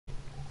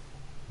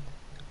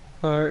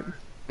Alright.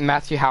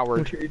 Matthew Howard.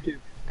 What's your YouTube?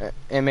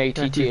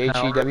 Matthew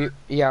Howard. Mathew.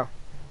 Yeah.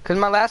 Cause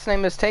my last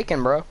name is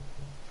taken, bro.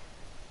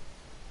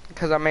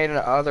 Cause I made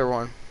another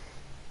one.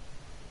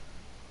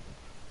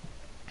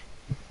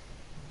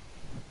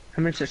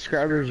 How many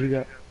subscribers you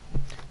got?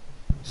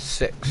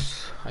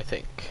 6, I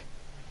think.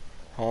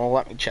 Oh,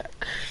 let me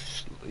check.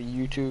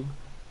 YouTube.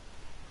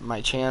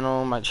 My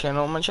channel.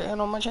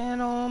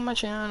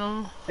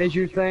 Is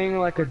your thing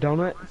like a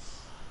donut?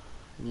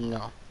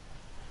 No.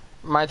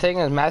 My thing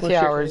is Matthew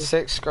What's your Howard,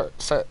 thing?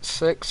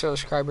 6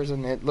 subscribers,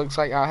 and it looks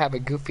like I have a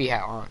goofy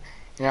hat on.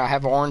 And I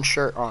have an orange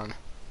shirt on.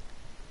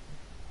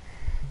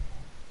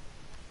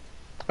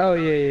 Oh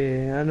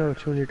yeah. I know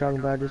which one you're talking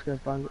about. I just gotta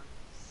find it.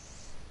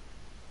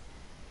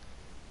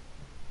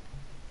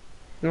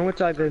 No, what's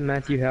like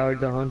Matthew Howard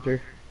the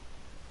Hunter?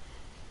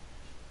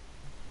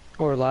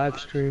 Or live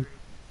stream.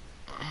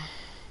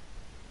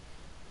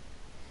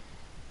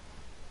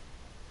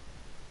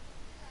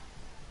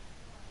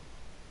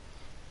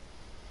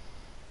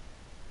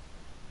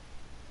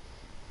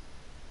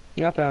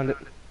 Yeah, I found it.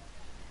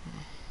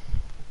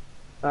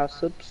 I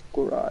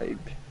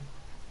subscribed.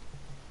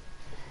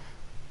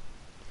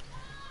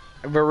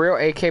 The real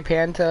AK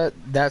Panta,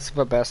 that's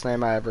the best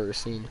name I ever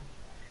seen.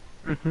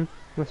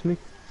 That's me.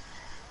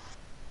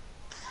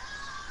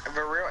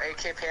 The real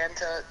AK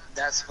Panta,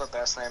 that's the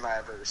best name I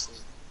ever seen.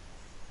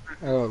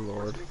 Oh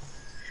lord.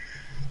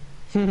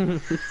 The real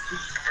AK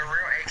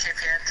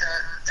Panta,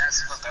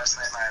 that's the best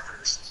name I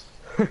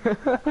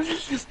ever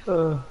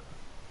seen.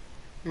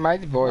 My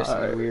voice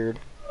is weird.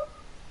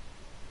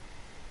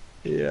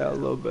 Yeah, a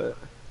little bit.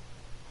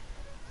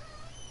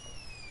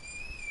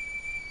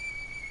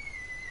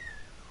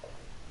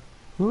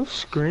 Who's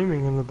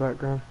screaming in the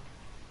background?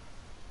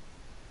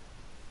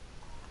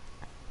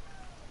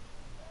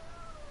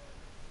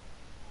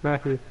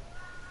 Matthew.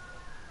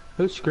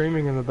 Who's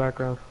screaming in the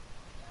background?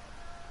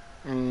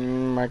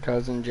 My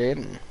cousin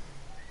Jaden.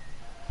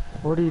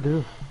 What do you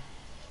do?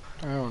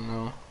 I don't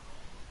know.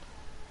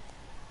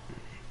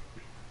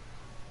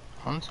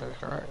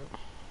 Unsubscribe.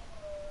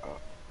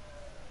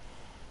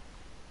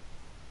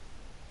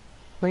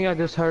 I think I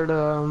just heard,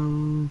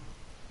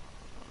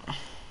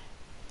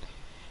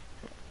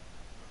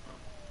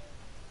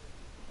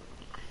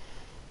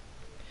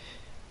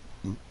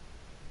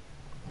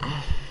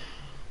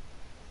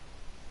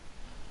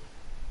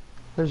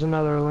 there's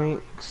another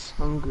links.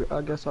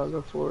 I guess I'll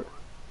go for it.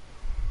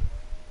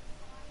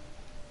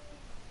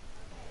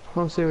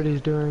 Let's see what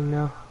he's doing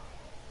now.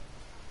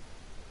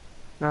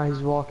 Now he's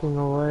walking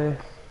away.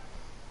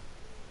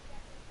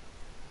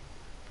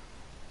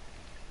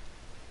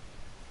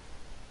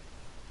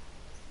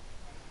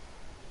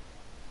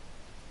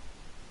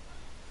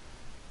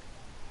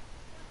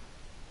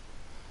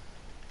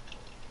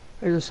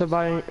 There's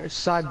a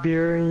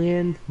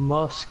Siberian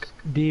musk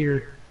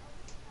deer.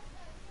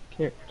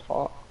 Can't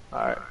talk.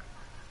 Alright.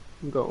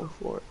 I'm going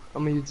for it.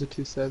 I'm gonna use the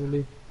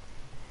 270.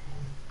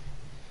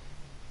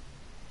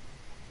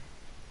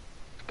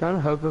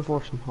 Kinda hoping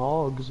for some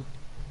hogs.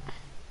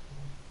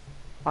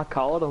 I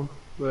caught them,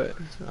 but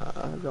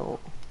I don't.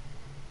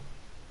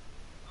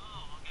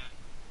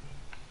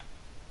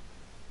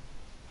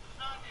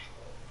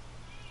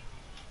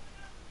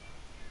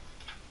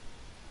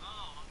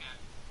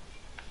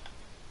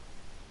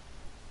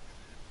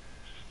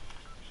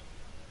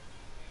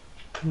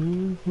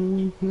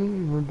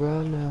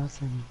 About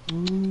nothing.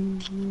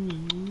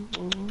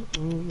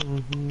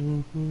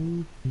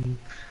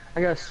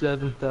 I got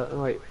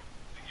 7,000. Wait,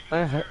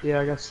 yeah,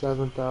 I got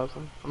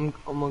 7,000. I'm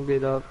gonna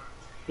get up.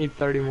 Need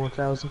 30 more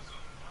thousand.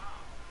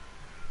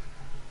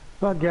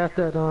 If I got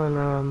that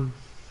on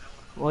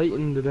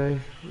Layton today,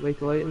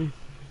 Lake Layton,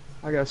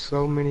 I got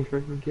so many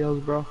freaking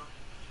kills, bro.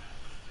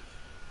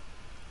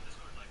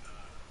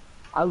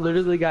 I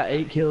literally got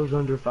 8 kills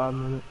under 5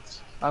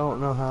 minutes. I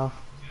don't know how.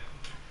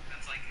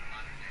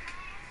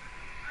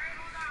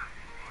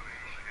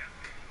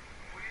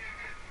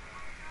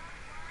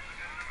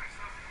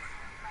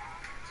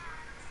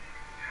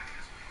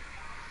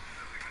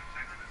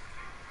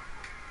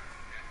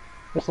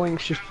 This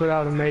Link's just put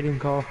out a mating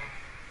call.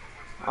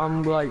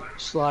 I'm like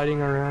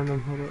sliding around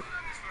him. Hold up.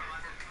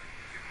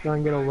 Try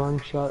and get a lung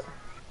shot.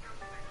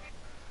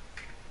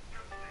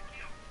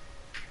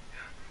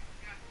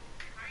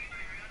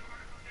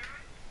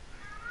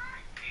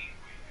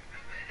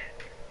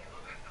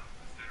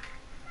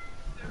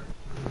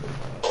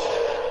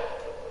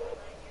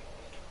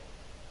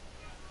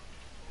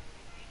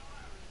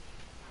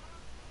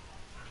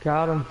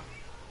 Got him.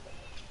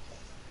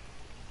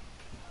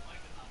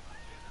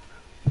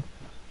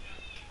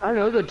 I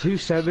know the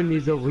 270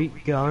 is a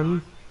weak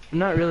gun.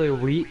 Not really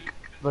weak,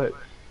 but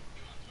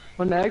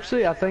when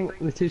actually I think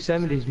the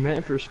 270 is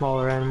meant for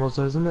smaller animals,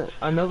 isn't it?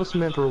 I know it's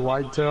meant for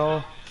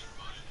whitetail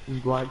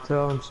and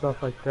blacktail and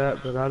stuff like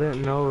that, but I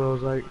didn't know it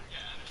was like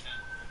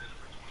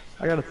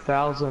I got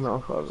 1,000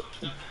 off of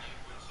it.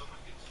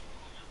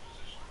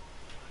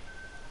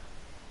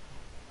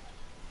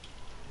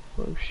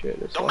 Oh shit!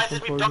 It's don't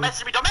message me! Don't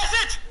message me! Don't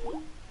message!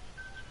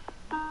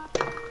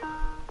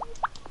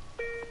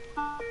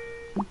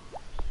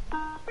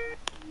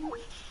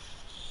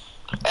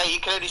 Hey, you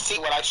can only see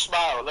when I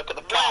smile. Look at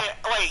the cat.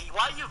 Wait,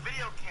 why are you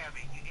video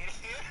camming, you idiot?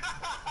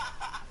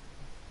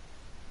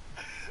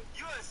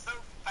 You are so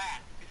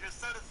fat. You're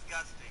so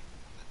disgusting.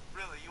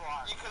 Really, you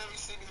are. You can only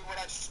see me when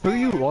I Who smile. are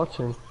you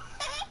watching?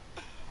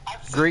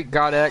 Greek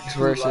God X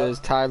versus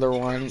Tyler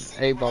 1,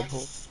 A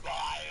Bubble.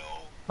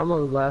 I'm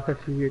gonna laugh if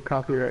you get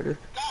copyrighted.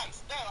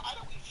 Guys, no, I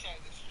don't need to share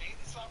this stream.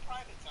 It's our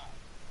private time.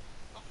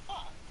 The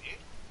fuck, dude?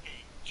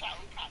 Hey, Charlie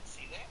can't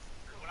see this.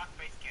 We're not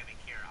face camming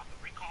here. I'm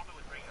recall it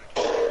with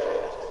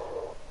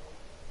regular.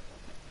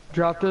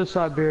 Drop the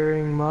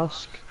Siberian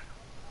Musk.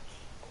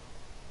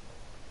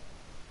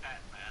 That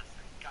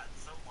bastard got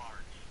so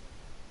large.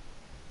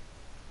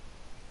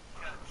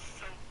 Got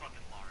so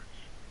fucking large.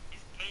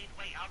 He's gained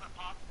weight. How's that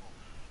possible?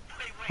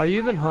 Wait, Are you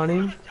even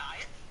hunting?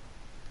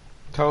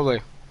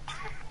 Totally.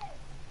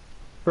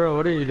 Bro,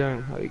 what are you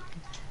doing? Like,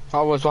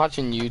 I was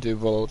watching YouTube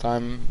the whole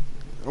time.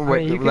 I mean,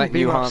 Wait, you can letting be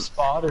you my hunt.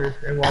 spotter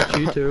and watch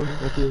YouTube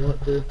if you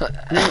want to.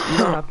 You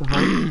don't have to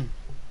hunt.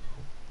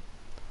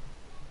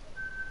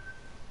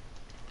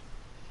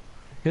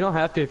 You don't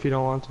have to if you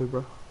don't want to,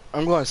 bro.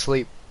 I'm going to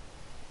sleep.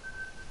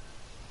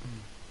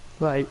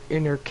 Like,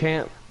 in your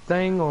camp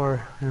thing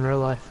or in real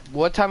life?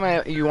 What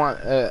time you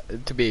want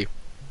to be?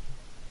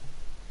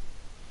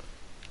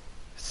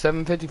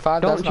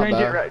 7:55. Don't That's not change it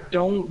bad. right.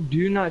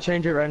 Do not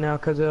change it right now,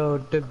 cause it'll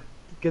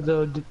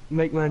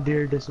make my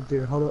deer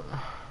disappear. Hold up.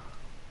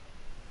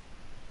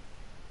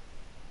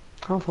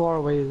 How far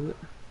away is it?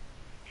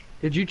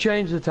 Did you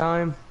change the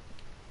time?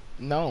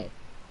 No.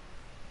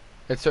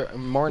 It's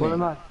morning.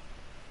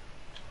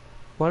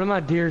 One of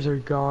my deers are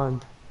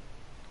gone.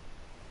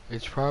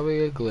 It's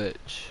probably a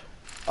glitch.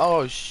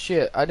 Oh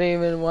shit! I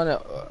didn't even want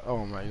to.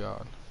 Oh my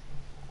god.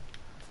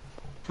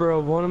 Bro,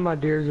 one of my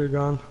deers are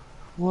gone.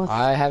 What?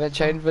 I haven't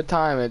changed the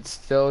time. It's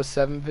still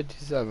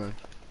 7:57.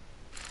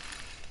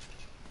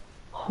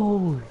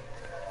 Holy.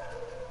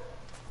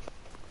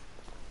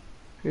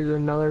 Here's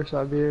another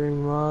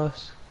Siberian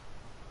mouse.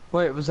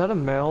 Wait, was that a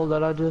male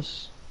that I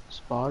just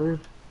spotted?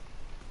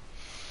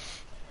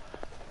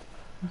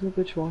 Where's that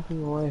bitch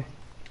walking away?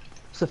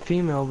 It's a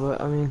female,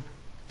 but I mean.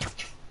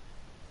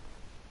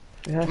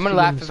 I'm gonna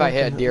laugh if I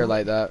hit a deer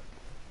like that.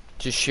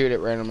 Just shoot it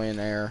randomly in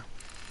the air.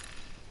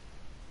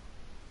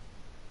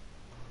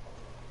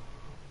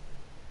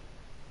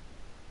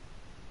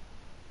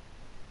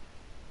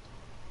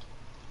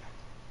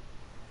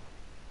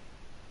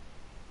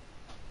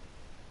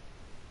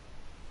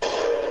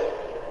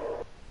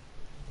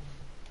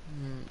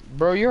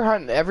 Bro, you're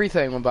hunting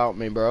everything about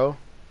me, bro.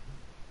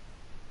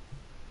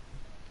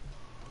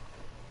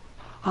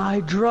 I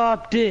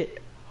dropped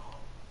it.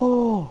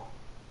 Oh.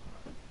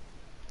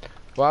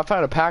 Well, I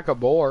found a pack of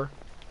boar.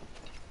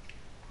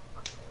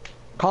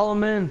 Call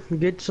him in.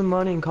 Get some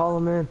money and call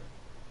him in.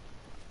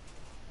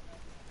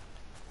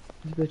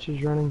 This bitch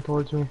is running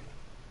towards me.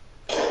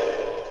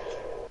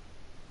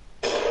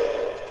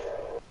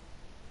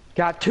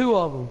 Got two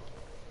of them.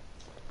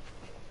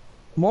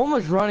 One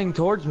was running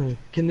towards me.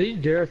 Can these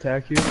deer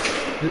attack you?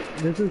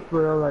 This is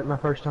for like my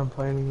first time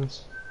playing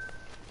this.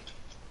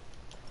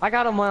 I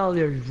got him while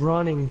they're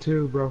running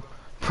too, bro.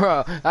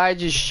 Bro, I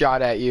just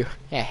shot at you.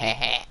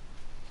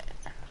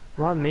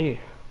 Why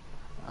me?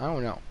 I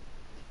don't know.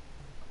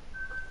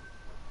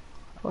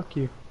 Fuck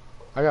you.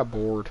 I got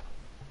bored.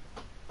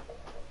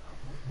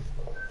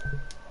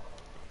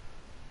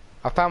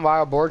 I found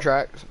wild boar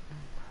tracks.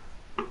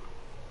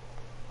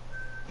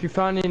 If you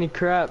find any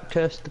crap,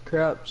 test the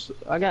craps.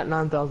 I got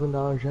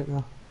 $9,000 right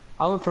now.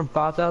 I went from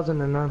 5,000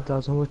 to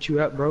 9,000. What you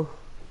at, bro?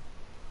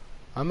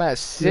 I'm at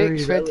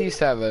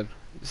 657.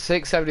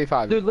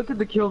 675. Dude, look at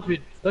the kill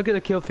feed. Look at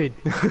the kill feed.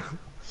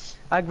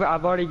 I've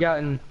already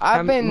gotten.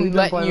 I've been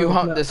letting you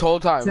hunt this whole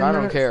time. I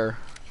don't care.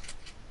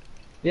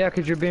 Yeah,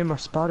 cause you're being my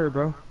spotter,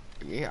 bro.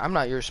 Yeah, I'm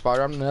not your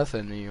spotter. I'm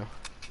nothing to you.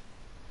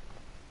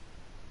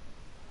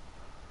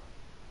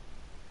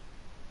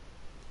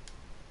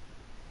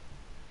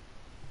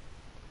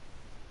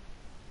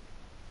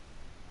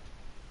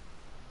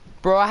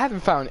 Bro, I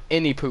haven't found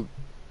any poop.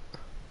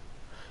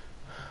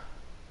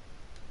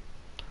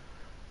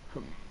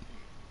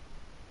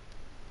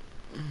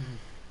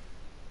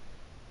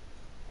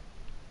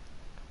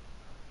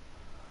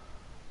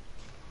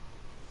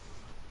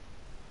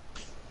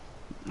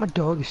 My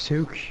dog is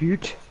so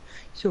cute.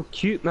 So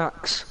cute,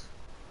 Max.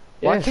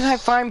 Why Yes. can't I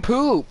find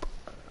poop?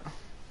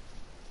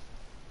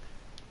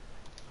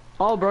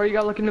 Oh, bro, you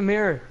gotta look in the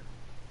mirror.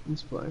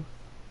 This play.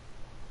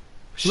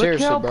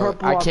 Seriously, how bro.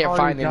 purple I I've can't find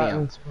already any gotten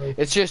of this them. place.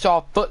 It's just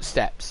all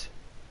footsteps.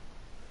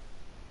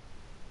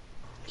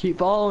 Keep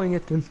following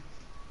it then.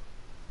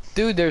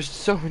 Dude, there's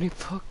so many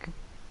fucking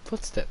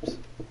footsteps.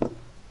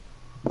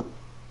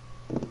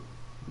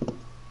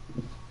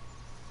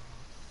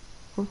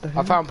 What the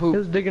hell? I found It poop.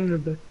 was digging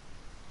in the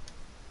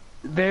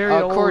very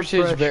Of old. course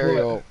it's fresh very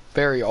wood. old.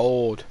 Very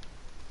old.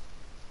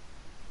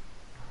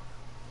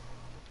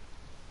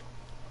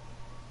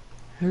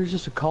 There's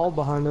just a call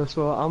behind us,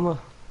 so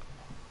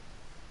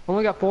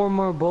only got 4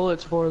 more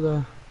bullets for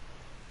the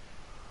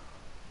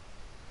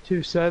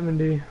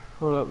 270.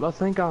 Hold up, I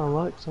think I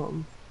unlocked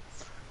something.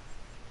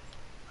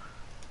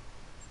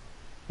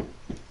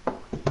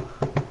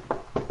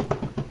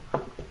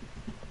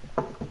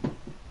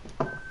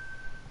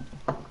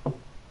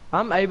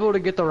 I'm able to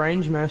get the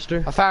range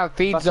master. I found a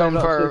feed zone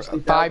for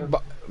 60,000.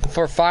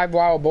 for 5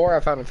 wild boar. I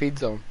found a feed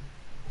zone.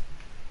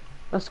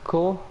 That's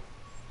cool.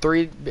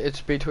 3.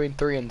 It's between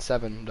 3 and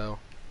 7 though.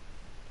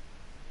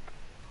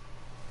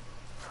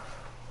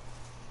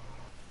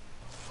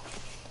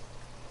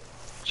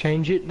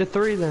 Change it to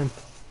 3 then.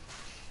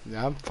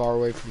 Yeah, I'm far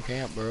away from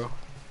camp, bro.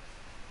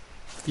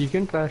 You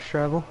can fast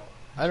travel.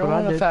 I don't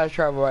want to fast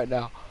travel right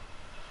now.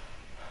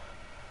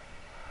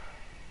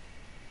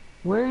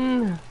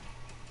 When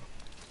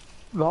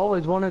I've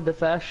always wanted to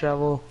fast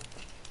travel,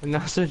 and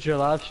now since you're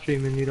live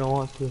streaming, you don't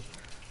want to.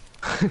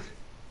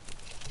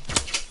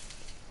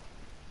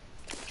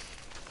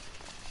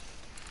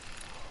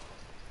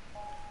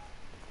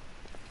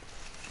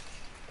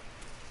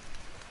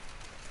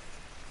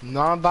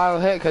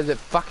 Non-vital hit because it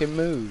fucking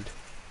moved.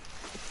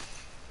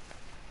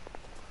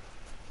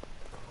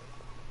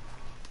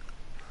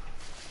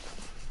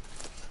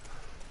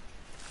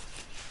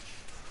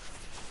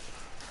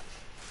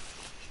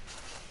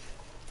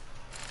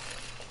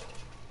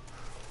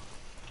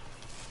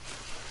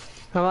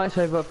 I might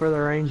save up for the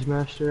range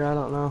master, I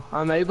don't know.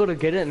 I'm able to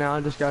get it now,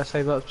 I just gotta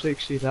save up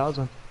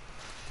 60,000.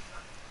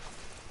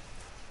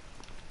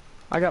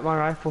 I got my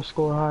rifle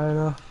score high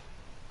enough.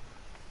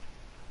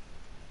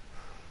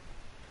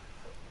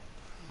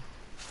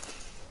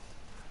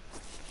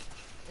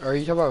 Are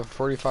you talking about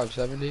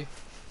 4570?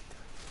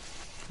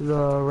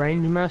 The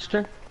range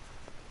master?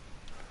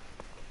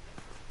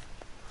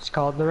 It's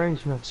called the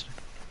range master.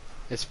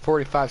 It's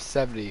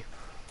 4570.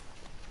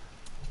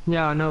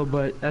 Yeah, I know,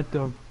 but at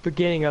the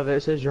beginning of it,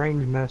 it says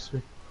range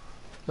master.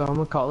 So I'm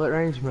gonna call it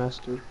range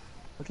master.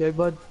 Okay,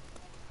 bud?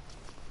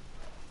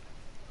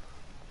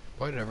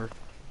 Whatever.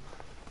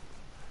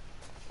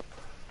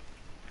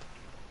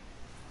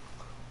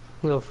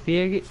 Little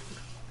faggot.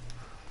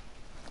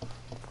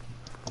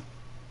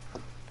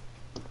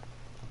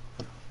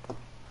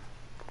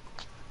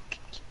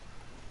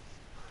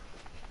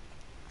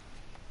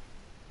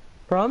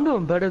 Bro, I'm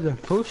doing better than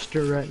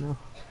Fooster right now.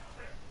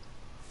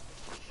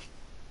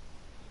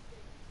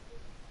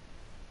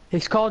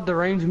 He's called the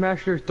Range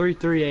Master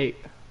 338.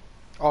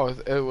 Oh,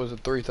 it was a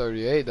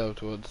 338.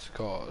 That's what it's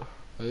called.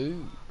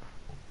 Ooh.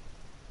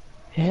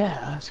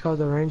 Yeah, it's called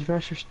the Range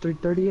Master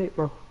 338,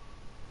 bro.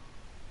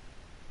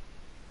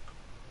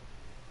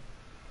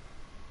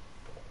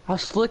 I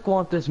slick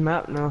want this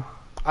map now.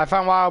 I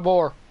found wild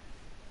boar.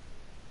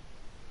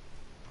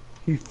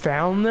 You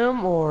found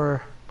them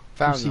or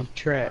Found you them. see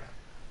track?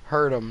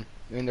 Heard them,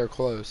 and they're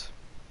close.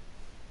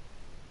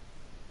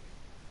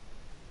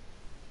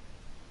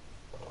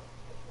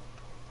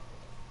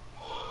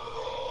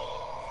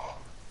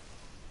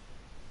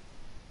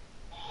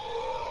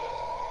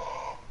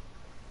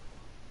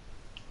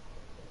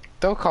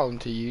 Don't call them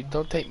to you.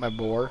 Don't take my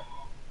boar.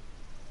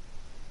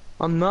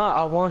 I'm not.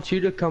 I want you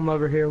to come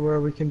over here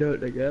where we can do it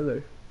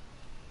together.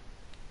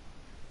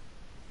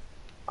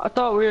 I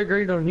thought we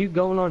agreed on you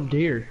going on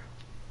deer.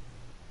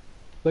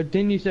 But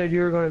then you said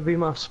you were going to be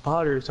my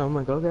spotter, so I'm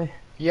like, okay.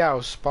 Yeah, I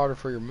was spotter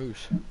for your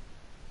moose.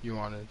 You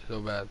wanted so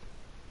bad.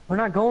 We're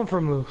not going for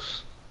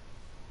moose.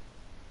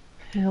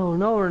 Hell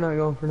no, we're not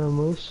going for no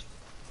moose.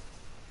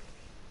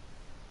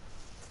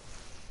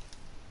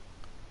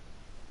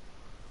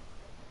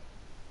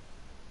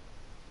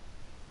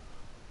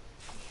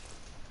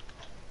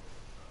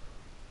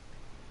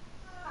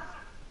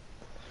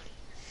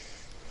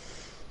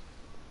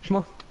 Come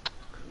on.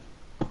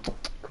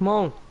 Come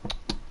on.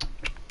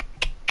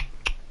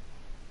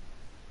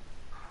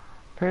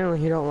 Apparently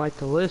he don't like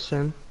to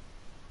listen.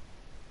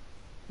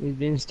 He's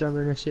being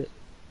stubborn as shit.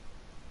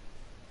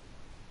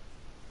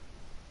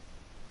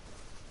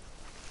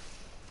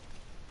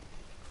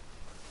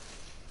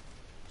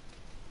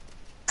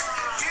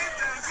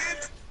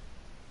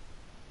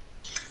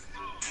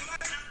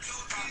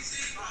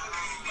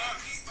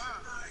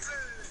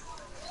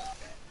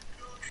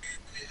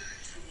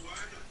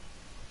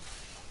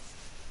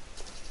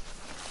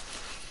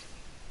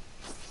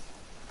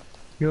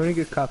 You wanna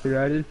get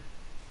copyrighted?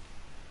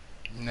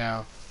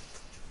 No.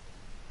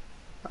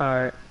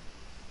 Alright.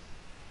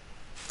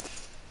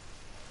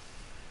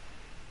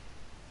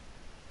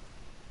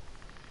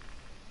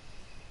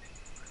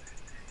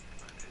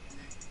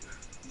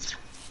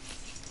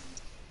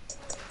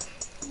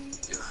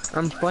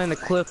 I'm playing a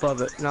clip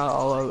of it, not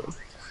all of it.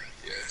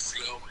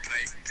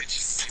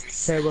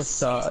 Hey,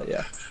 what's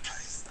yeah.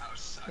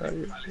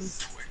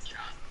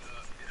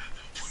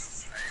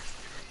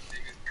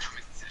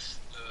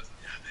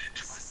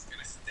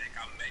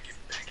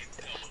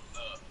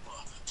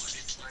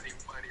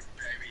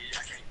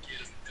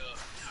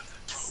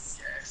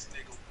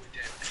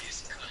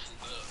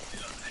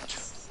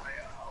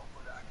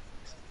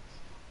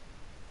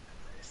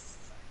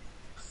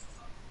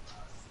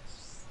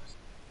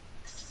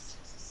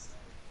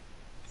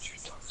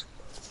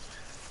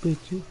 Did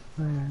you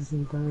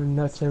find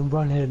nuts and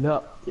run it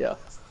up? Yeah.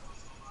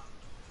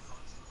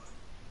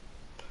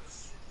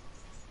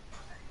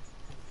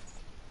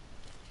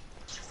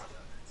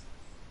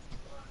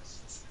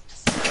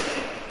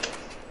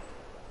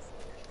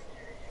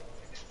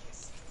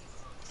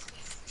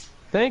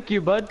 Thank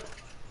you, bud.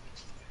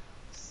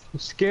 You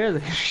scare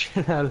the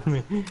shit out of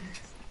me.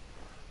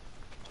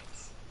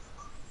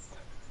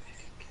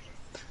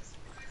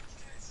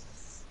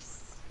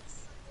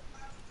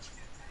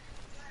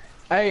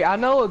 Hey, I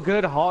know a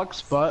good hog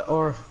spot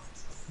or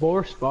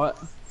boar spot.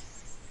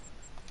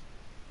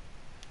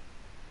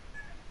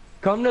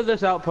 Come to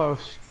this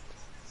outpost.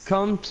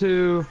 Come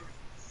to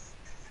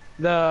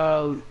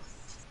the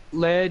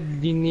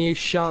Lead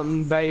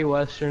Bay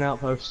Western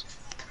Outpost.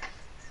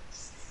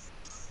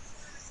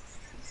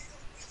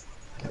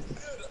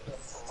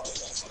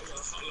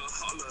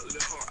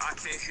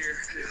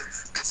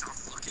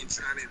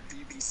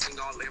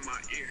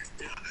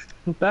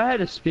 If I had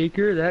a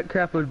speaker, that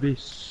crap would be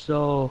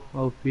so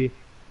OP.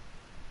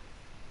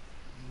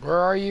 Where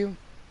are you?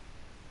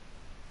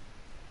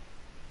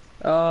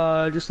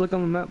 Just look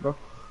on the map, bro.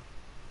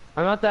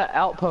 I'm at that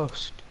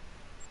outpost.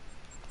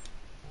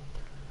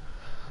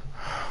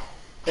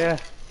 Yeah.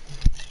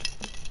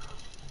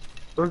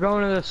 We're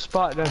going to this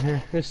spot down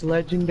here. This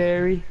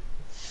legendary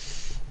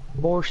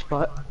boar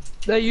spot.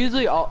 They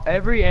usually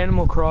every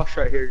animal cross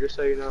right here, just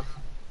so you know.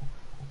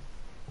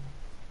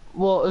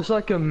 Well, it's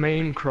like a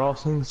main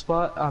crossing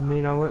spot. I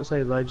mean, I wouldn't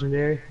say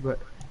legendary, but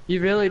you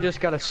really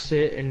just gotta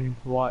sit and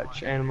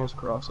watch animals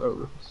cross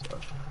over. So.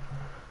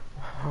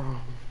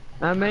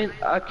 I mean,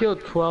 I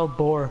killed 12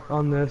 boar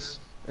on this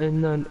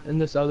in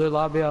this other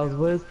lobby I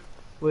was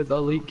with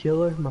Elite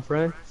Killer, my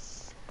friend.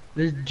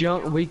 This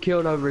junk, we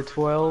killed over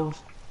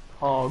 12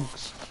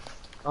 hogs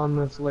on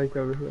this lake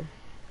over here,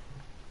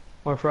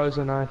 or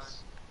frozen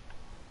ice.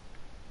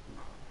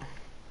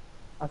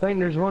 I think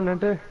there's one right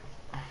there.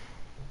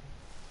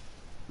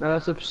 No,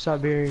 that's a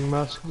Siberian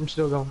musk. I'm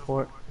still going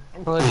for it.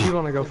 Unless you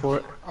want to go for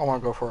it. I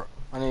want to go for it.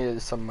 I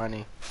needed some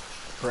money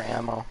for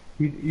ammo.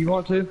 You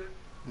want to?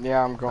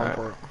 Yeah, I'm going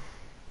for it.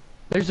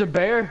 There's a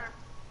bear.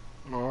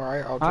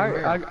 Alright, I'll take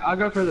it. I'll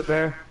go for the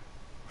bear.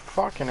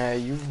 Fucking A,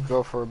 you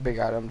go for big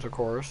items, of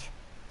course.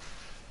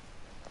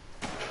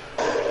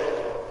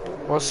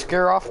 Well,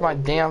 scare off my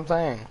damn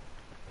thing.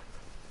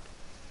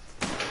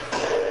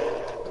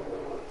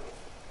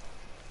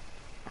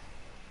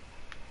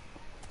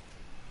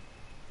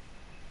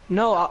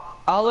 No,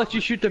 I'll let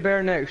you shoot the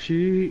bear next.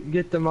 You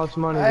get the most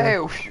money. Hey,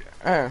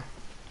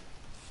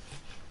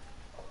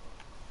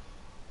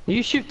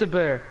 You shoot the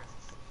bear.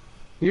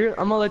 I'm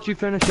gonna let you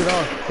finish it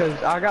off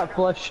because I got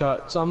flesh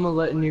shot, so I'm gonna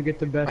letting you get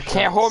the best. I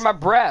can't hold my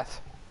breath.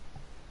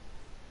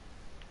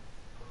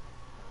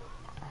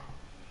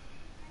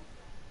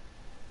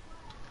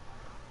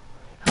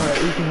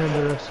 Alright, you can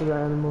have the rest of the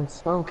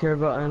animals. I don't care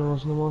about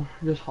animals no more.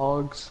 Just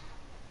hogs.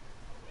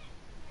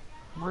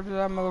 Where did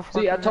that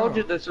motherfucker See, I told go?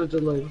 you this was a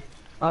lady.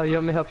 Oh, you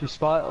want me to help you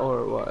spot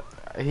or what?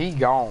 He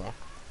gone.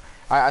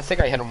 I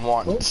think I hit him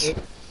once.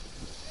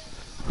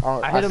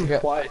 I hit him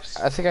twice.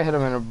 I think I hit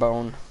him in a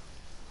bone.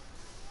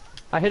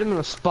 I hit him in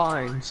the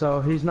spine, so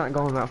he's not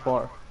going that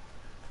far.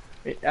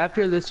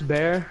 After this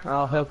bear,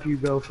 I'll help you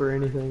go for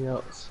anything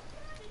else.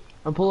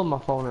 I'm pulling my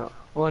phone out.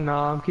 Well, no,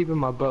 I'm keeping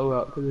my bow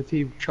out because if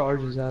he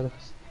charges at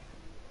us.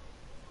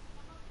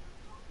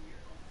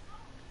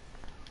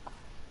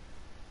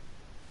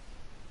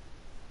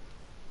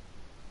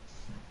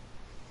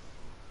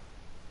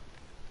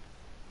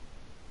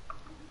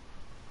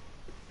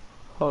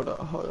 Hold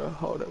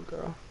up,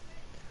 girl.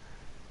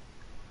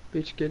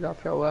 Bitch, get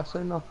off your ass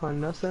and not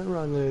find nothing,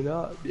 run it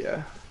up,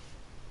 yeah.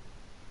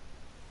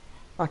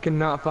 I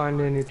cannot find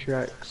any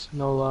tracks,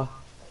 no lie.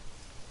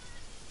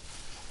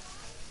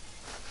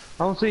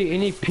 I don't see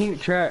any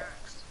pink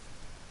tracks.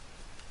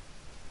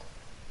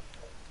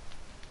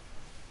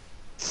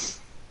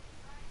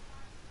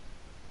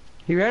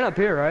 He ran up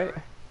here, right?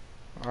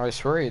 I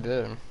swear he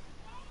did.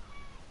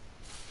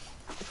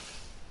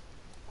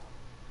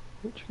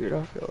 Bitch, get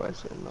off your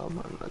ass and not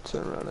find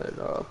nothing, run it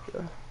up,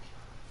 yeah.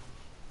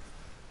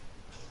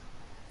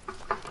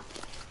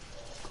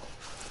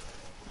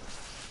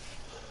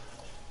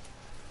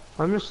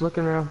 I'm just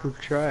looking around for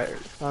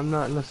tracks. I'm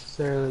not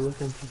necessarily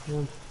looking for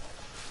him.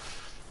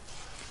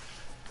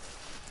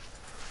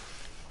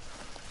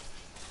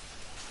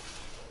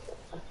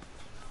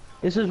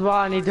 This is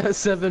why I need that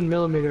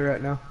 7mm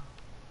right now.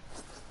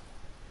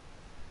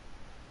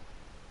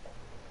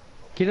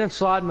 Get in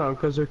slide mode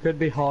because there could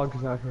be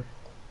hogs out here.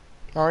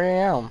 Oh, I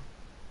am.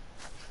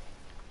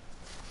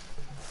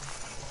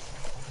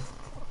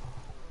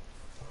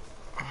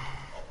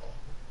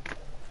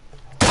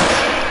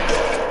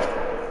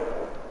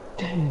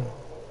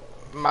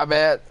 My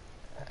bad.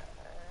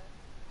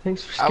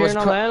 Thanks for scaring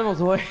all the animals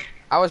away.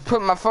 I was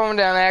putting my phone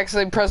down and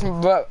actually pressing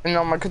the button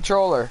on my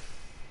controller.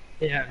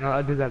 Yeah, no,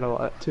 I do that a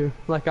lot too.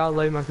 Like, I'll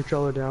lay my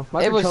controller down.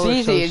 It was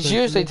easy, it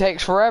usually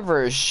takes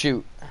forever to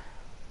shoot.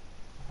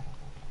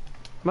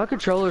 My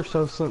controller's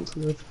so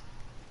sensitive.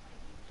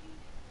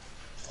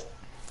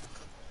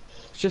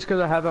 It's just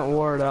because I haven't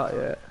wore it out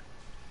yet.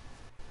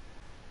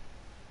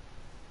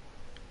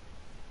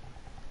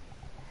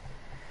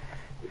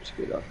 Just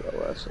get off that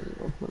last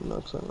one. I'm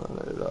not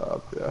turning it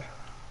up, yeah.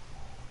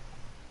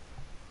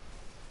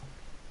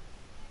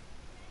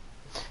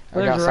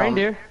 There's a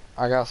reindeer.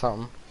 I got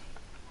something.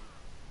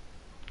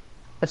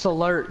 It's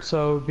alert,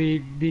 so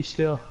be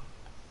still.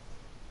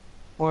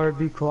 Or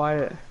be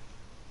quiet.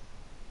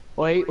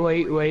 Wait, let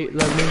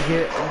me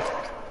get...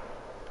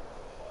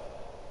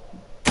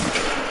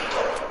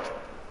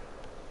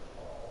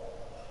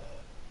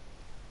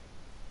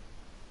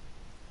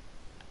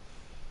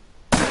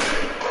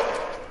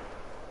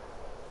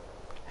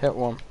 Hit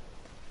one.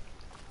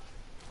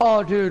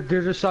 Oh dude,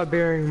 there's a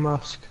Siberian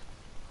musk.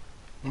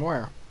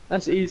 Where?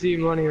 That's easy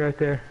money right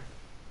there.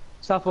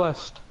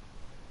 Southwest.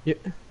 Yeah.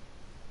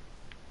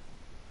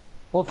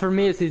 Well, for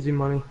me it's easy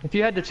money. If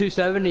you had the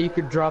 270, you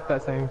could drop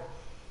that thing.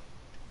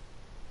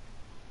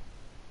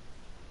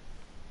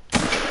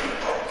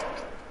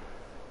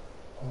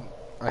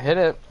 I hit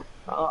it.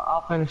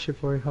 I'll finish it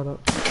for you, hold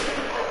up.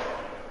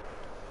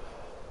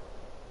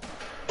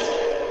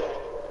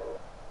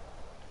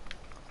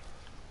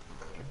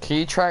 Can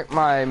you track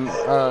my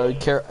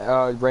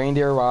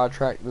reindeer while I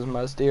track this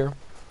musk deer?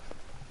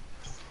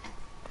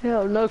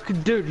 Hell no,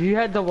 dude, you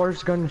had the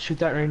worst gun to shoot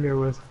that reindeer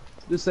with.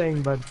 Just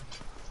saying, bud.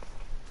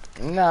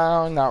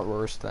 No, not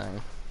worst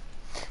thing.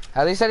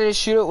 At least I didn't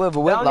shoot it with a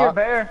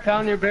whiplock.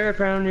 Found your bear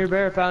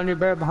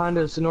behind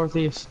us, the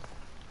northeast.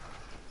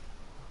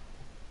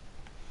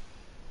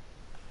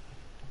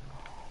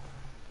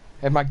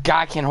 If my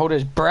guy can hold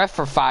his breath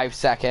for 5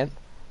 seconds.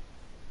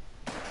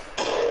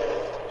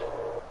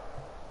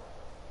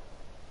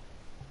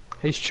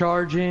 He's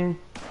charging.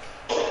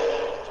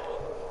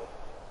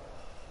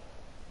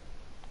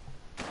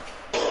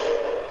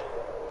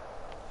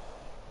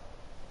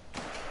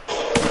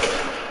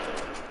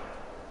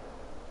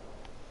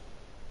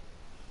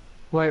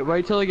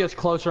 Wait till he gets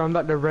closer. I'm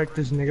about to wreck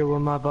this nigga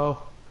with my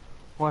bow.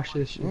 Watch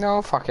this shit.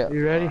 No, fuck it.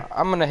 You ready?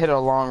 I'm gonna hit a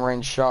long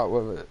range shot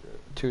with a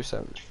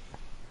 270.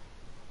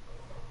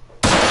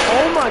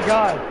 Oh my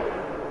god!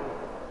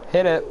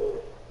 Hit it.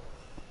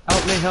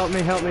 Help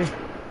me.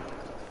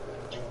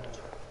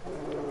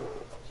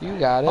 You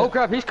got it. Oh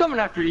crap, he's coming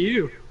after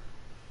you.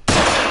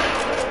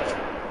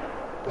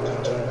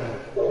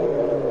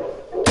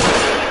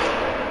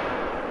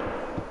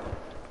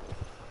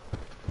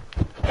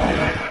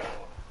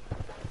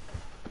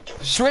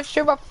 Switch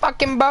to a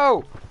fucking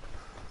bow.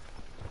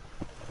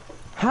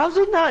 How's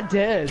it not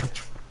dead?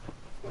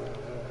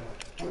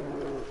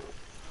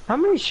 How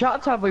many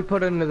shots have we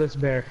put into this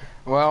bear?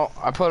 Well,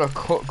 I put a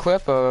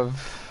clip of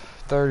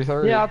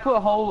 30-30. Yeah, I put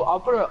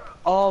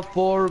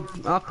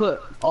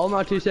all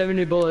my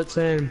 270 bullets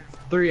and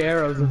 3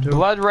 arrows into it.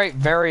 Blood rate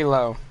very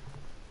low.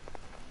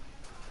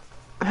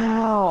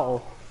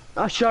 Ow!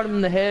 I shot him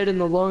in the head and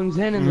the lungs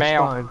and in the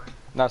spine.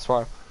 That's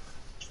why.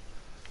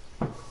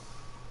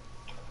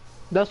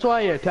 That's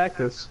why he attacked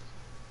us.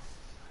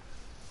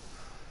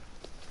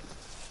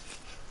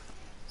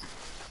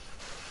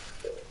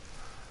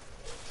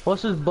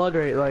 What's his blood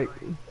rate like?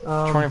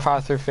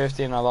 25 through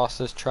 50, and I lost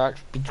his tracks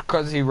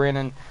because he ran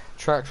in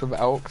tracks with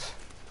elks.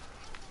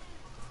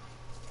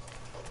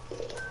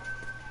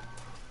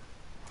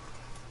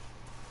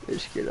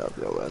 Just get up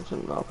your legs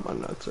and off my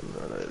nuts and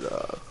run it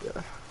up.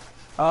 Yeah.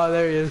 Oh,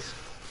 there he is.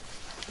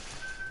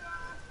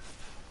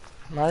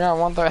 I got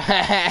one third.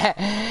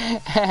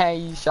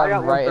 You shot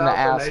him right in the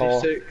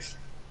asshole.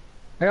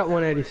 I got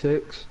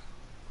 186.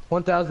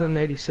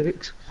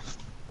 1,086.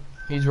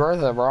 He's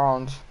worth a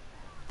bronze.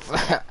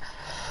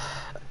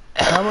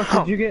 How much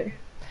did you get?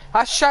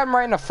 I shot him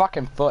right in the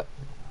fucking foot.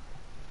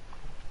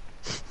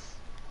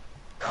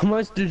 How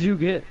much did you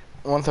get?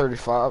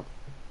 135.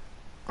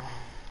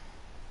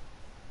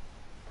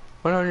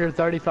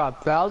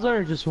 135,000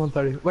 or just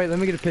 130? Wait, let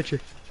me get a picture.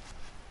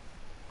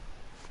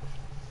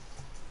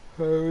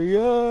 Hurry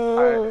up.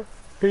 Right.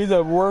 He's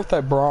worth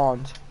a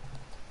bronze.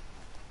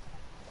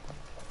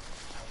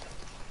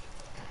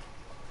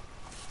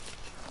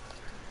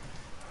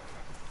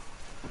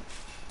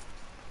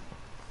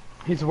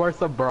 He's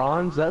worth a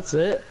bronze? That's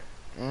it?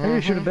 Maybe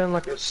it should have been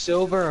like a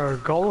silver or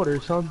gold or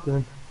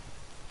something.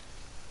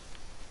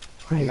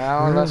 Wait,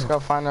 now let's go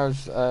find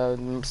those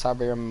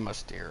Siberian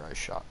musk deer I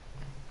shot.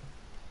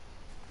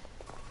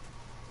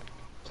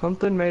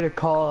 Something made a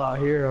call out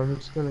here. I'm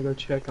just gonna go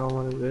check on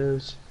what it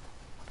is.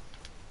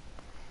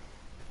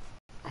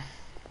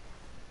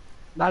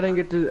 I didn't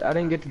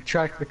get to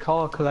track the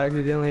call because I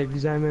accidentally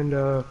examined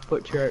a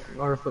foot track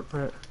or a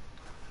footprint.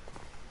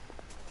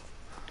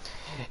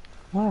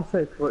 I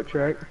say foot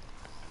track.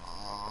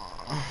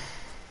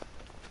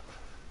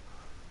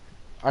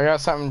 I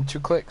got something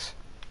 2 clicks.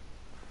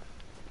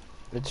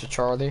 It's a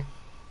Charlie.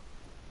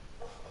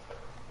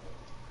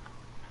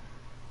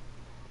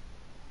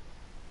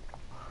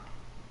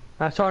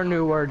 That's our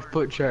new word,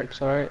 foot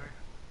tracks, alright?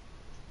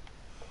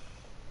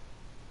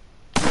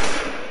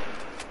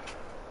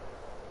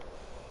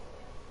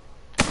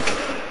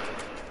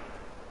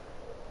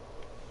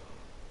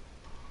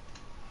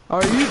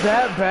 Are you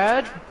that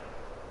bad?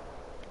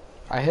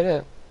 I hit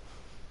it.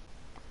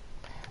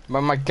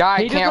 But my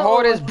guy can't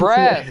hold his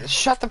breath.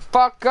 Shut the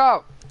fuck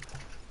up.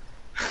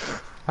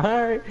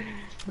 Alright.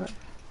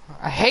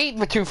 I hate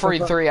my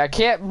 243. I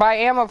can't buy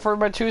ammo for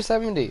my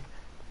 270.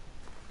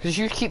 Because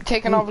you keep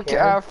taking all the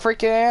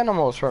freaking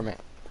animals from it.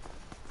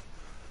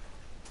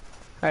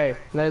 Hey,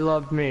 they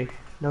loved me.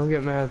 Don't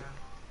get mad.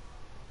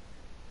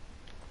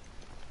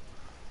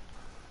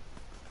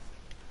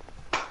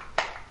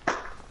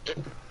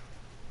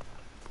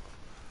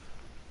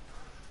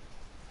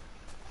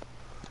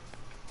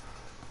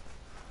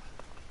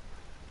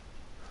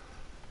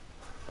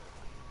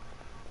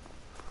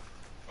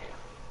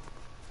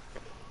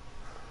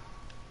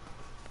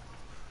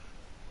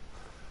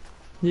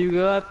 You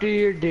go after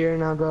your deer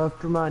and I'll go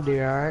after my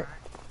deer, alright?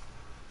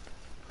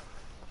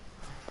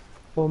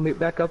 We'll meet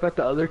back up at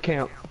the other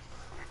camp.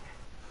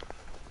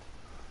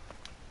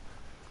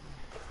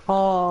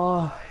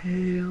 Oh,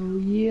 hell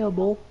yeah,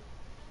 boy.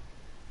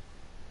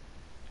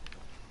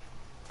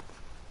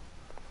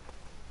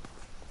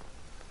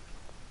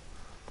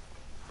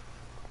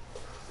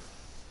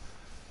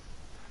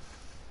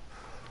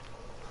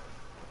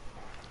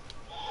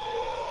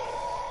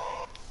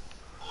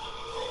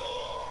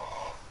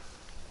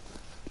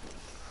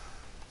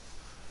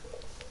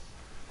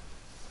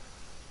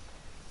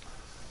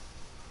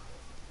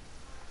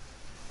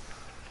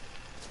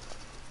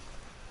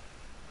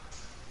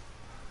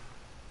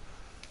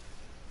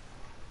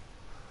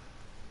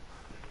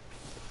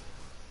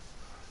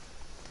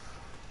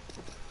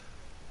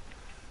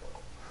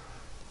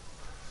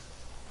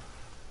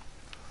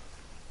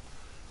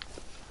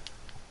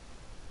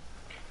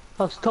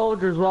 I was told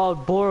there's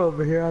wild boar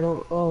over here. I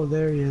don't. Oh,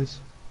 there he is.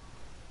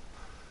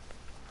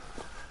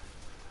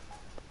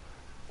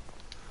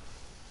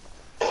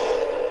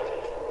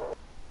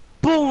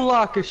 Boom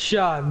like a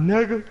shot,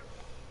 nigga.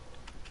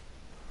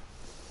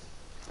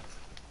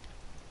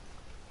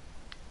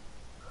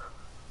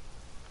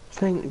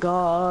 Thank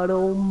God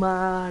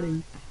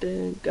Almighty.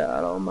 Thank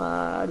God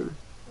Almighty.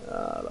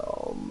 God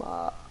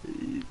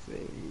Almighty.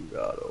 Thank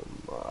God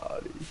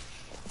Almighty.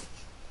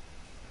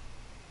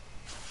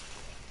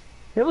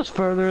 It was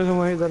further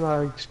away than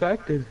I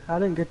expected. I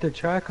didn't get to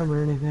track him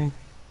or anything.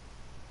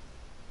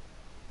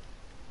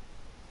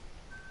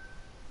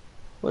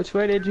 Which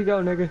way did you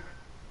go, nigga?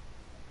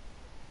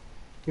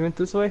 You went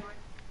this way?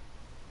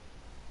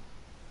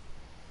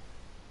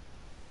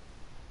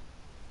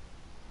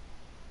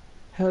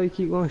 Hell, you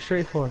keep going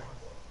straight for?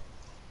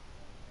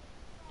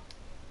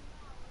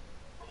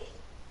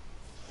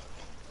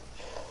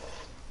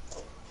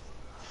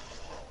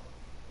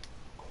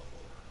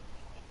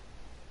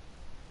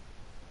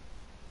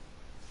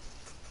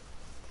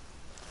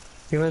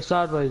 You went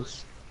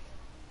sideways.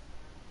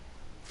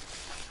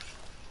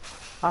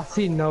 I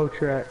see no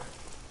track.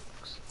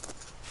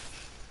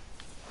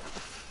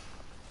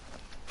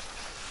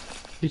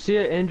 You see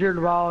an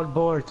injured wild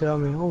boar, tell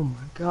me. Oh my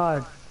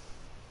god.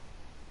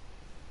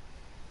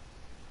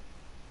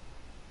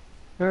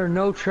 There are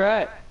no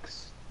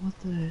tracks. What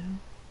the hell?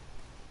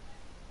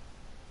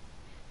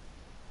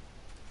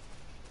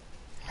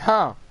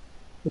 Huh.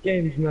 The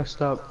game's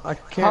messed up. I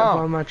can't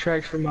find my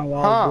tracks for my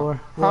wild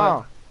boar.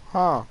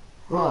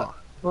 What?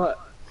 What?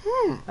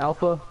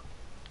 Alpha?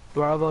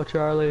 Bravo,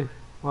 Charlie?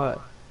 What?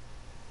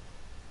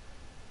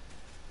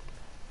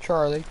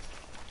 Charlie.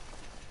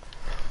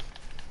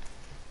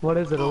 What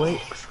is it, a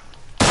lynx?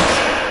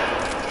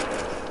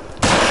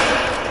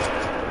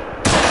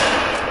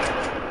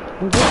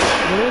 What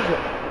is it?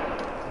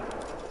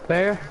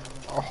 Bear?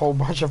 A whole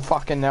bunch of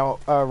fucking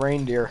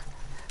reindeer.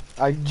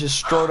 I just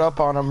strode up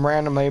on them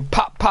randomly.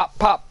 Pop, pop,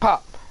 pop,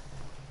 pop.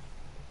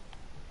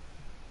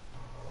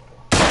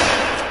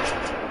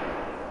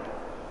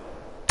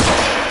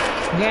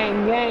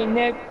 Gang, gang,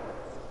 Nick.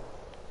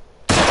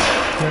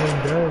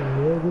 Gang, gang,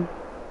 nigga.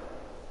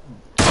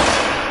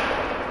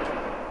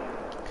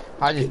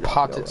 I just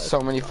popped it so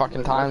many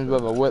fucking times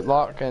with a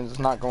whitlock and it's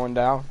not going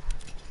down.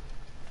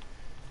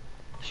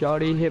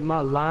 Shawty hit my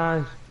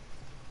line.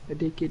 I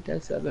did get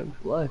that 7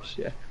 flush,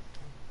 yeah.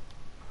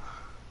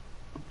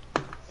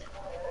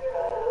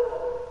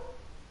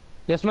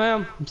 Yes,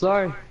 ma'am. I'm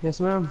sorry.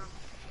 Yes, ma'am.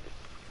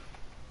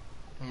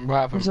 What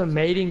happened? It's a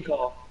mating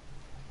call.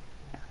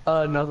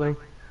 Nothing.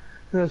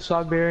 The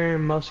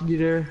Siberian musky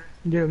deer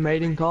did a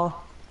mating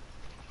call.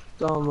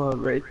 So I'm gonna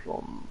rape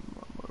them.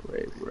 I'm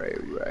gonna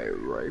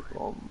rape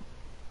them.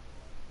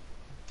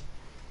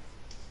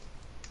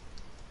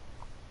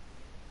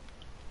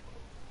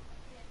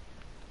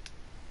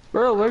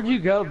 Bro, where'd you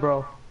go,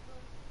 bro?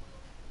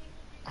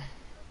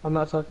 I'm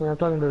talking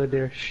to the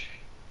deer. Shh.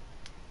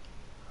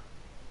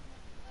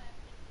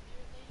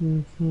 I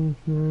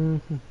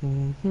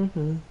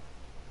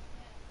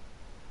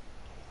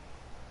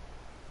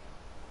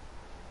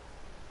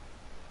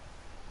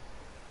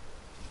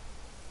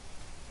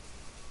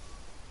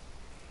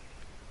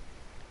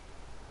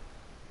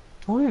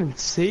don't even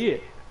see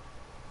it.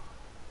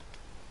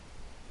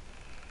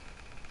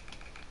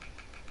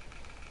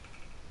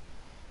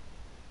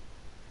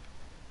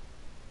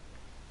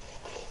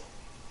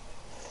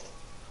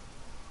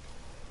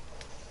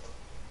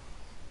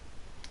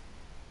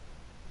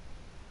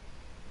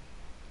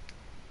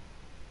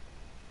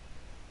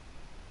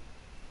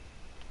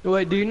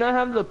 Wait, do you not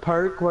have the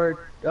perk where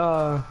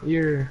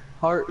your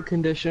heart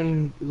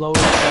condition lowers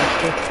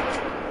faster?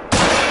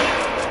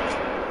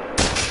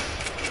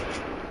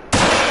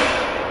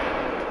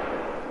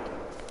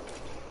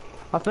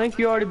 I think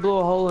you already blew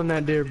a hole in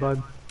that deer,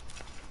 bud.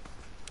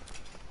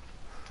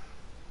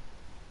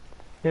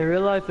 In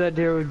real life, that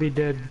deer would be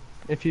dead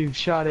if you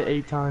shot it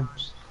 8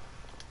 times.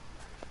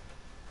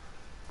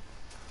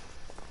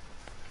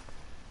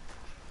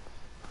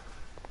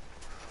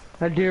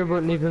 That deer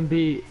wouldn't even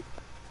be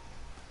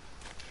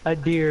a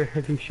deer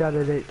if you shot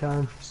it 8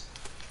 times.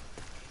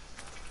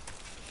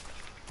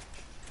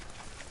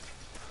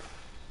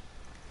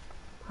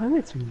 I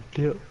need some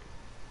dip.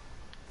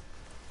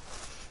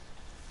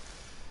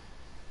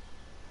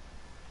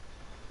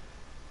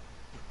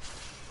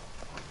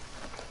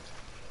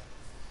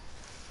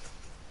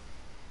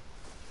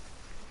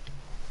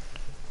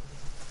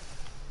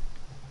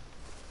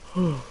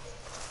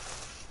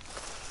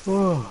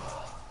 Whoa.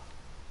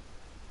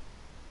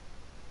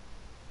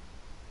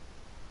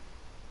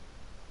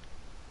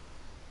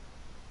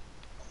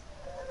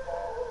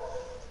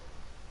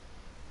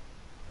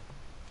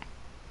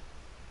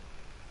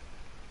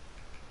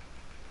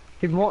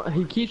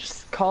 He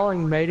keeps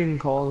calling mating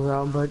calls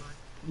out, but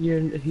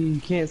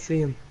you can't see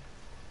him.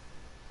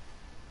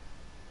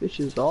 Fish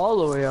is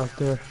all the way out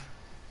there.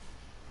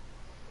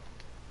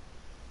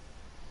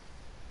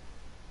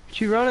 What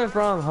you running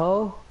from,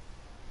 ho?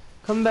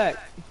 Come back.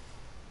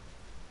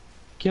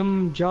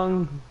 Kim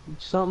Jong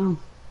something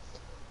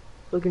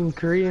looking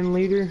Korean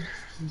leader.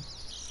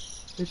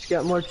 It's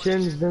got more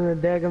chins than a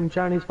daggum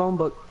Chinese phone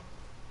book.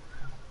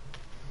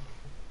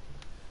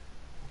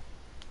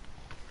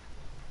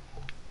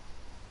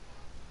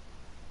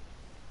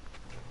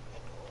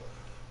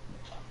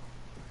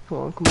 Come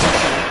on, come on,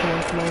 come on, come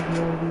on, come on, come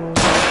on, come on.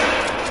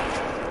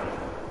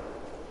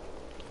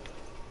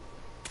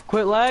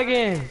 Quit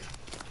lagging!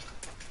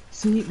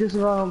 See, this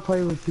is why I don't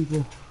play with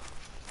people.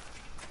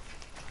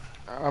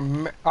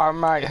 I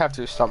might have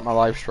to stop my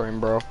live stream,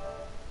 bro.